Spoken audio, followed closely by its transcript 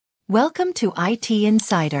Welcome to IT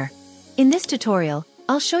Insider. In this tutorial,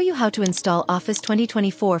 I'll show you how to install Office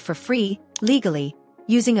 2024 for free, legally,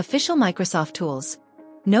 using official Microsoft tools.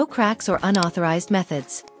 No cracks or unauthorized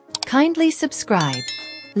methods. Kindly subscribe.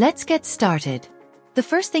 Let's get started. The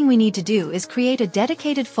first thing we need to do is create a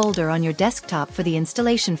dedicated folder on your desktop for the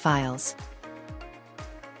installation files.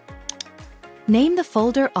 Name the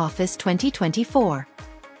folder Office 2024.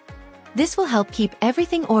 This will help keep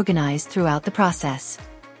everything organized throughout the process.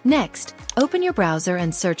 Next, open your browser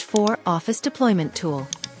and search for Office Deployment Tool.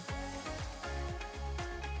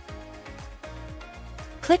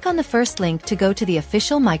 Click on the first link to go to the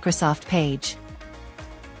official Microsoft page.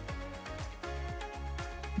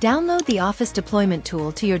 Download the Office Deployment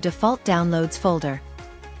Tool to your default Downloads folder.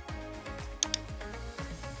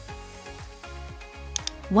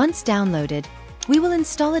 Once downloaded, we will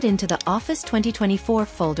install it into the Office 2024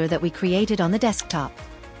 folder that we created on the desktop.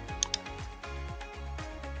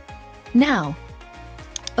 Now,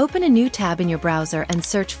 open a new tab in your browser and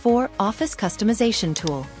search for Office Customization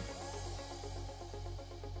Tool.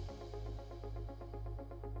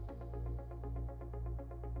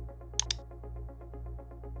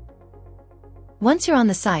 Once you're on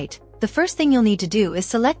the site, the first thing you'll need to do is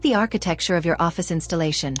select the architecture of your Office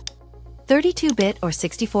installation, 32-bit or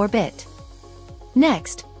 64-bit.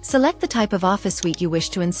 Next, select the type of Office suite you wish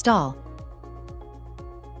to install,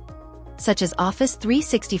 such as Office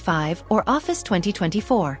 365 or Office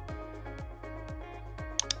 2024.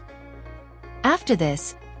 After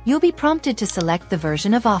this, you'll be prompted to select the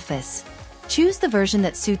version of Office. Choose the version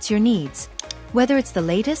that suits your needs, whether it's the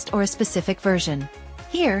latest or a specific version.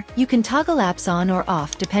 Here, you can toggle apps on or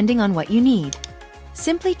off depending on what you need.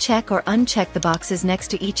 Simply check or uncheck the boxes next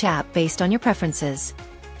to each app based on your preferences.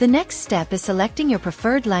 The next step is selecting your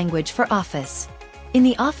preferred language for Office. In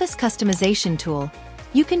the Office Customization tool,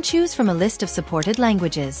 you can choose from a list of supported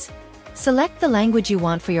languages. Select the language you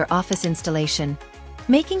want for your Office installation,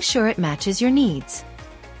 making sure it matches your needs.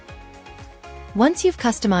 Once you've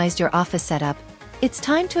customized your Office setup, it's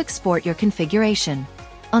time to export your configuration.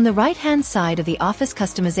 On the right-hand side of the Office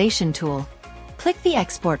Customization tool, click the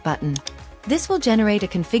Export button. This will generate a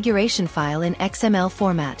configuration file in XML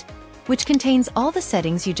format, which contains all the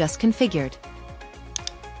settings you just configured.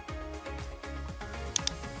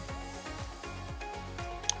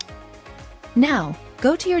 Now,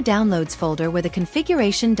 go to your Downloads folder where the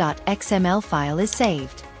configuration.xml file is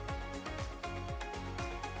saved.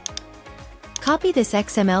 Copy this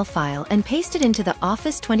XML file and paste it into the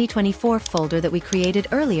Office 2024 folder that we created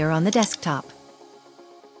earlier on the desktop.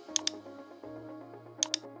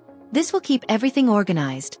 This will keep everything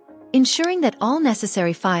organized, ensuring that all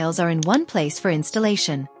necessary files are in one place for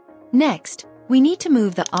installation. Next, we need to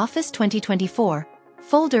move the Office 2024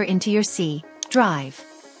 folder into your C drive.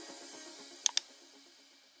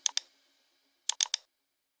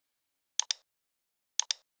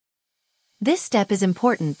 This step is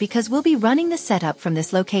important because we'll be running the setup from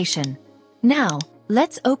this location. Now,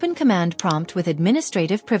 let's open Command Prompt with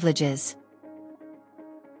administrative privileges.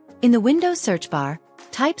 In the Windows search bar,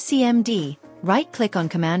 type CMD, right-click on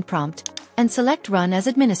Command Prompt, and select Run as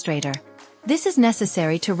Administrator. This is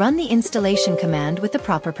necessary to run the installation command with the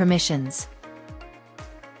proper permissions.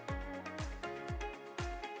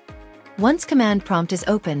 Once Command Prompt is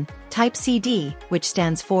open, type CD, which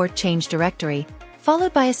stands for Change Directory,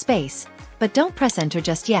 followed by a space, but don't press Enter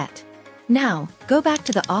just yet. Now, go back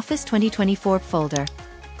to the Office 2024 folder,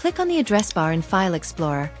 click on the address bar in File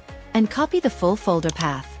Explorer, and copy the full folder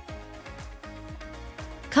path.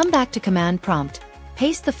 Come back to Command Prompt,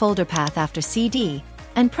 paste the folder path after CD,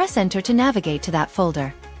 and press Enter to navigate to that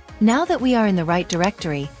folder. Now that we are in the right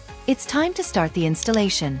directory, it's time to start the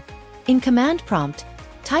installation. In Command Prompt,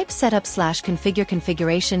 type setup/configure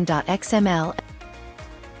configuration.xml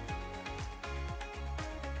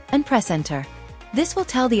and press Enter. This will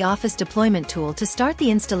tell the Office Deployment tool to start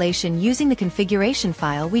the installation using the configuration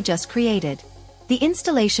file we just created. The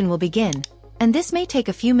installation will begin, and this may take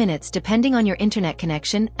a few minutes depending on your internet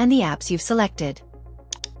connection and the apps you've selected.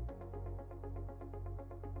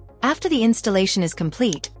 After the installation is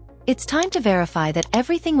complete, it's time to verify that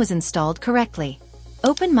everything was installed correctly.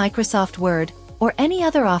 Open Microsoft Word or any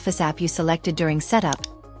other Office app you selected during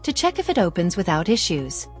setup to check if it opens without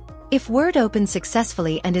issues. If Word opens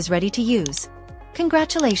successfully and is ready to use,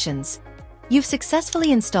 congratulations! You've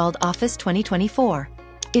successfully installed Office 2024.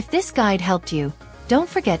 If this guide helped you, don't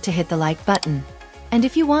forget to hit the like button. And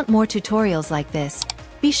if you want more tutorials like this,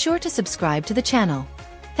 be sure to subscribe to the channel.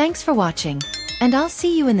 Thanks for watching, and I'll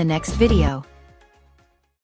see you in the next video.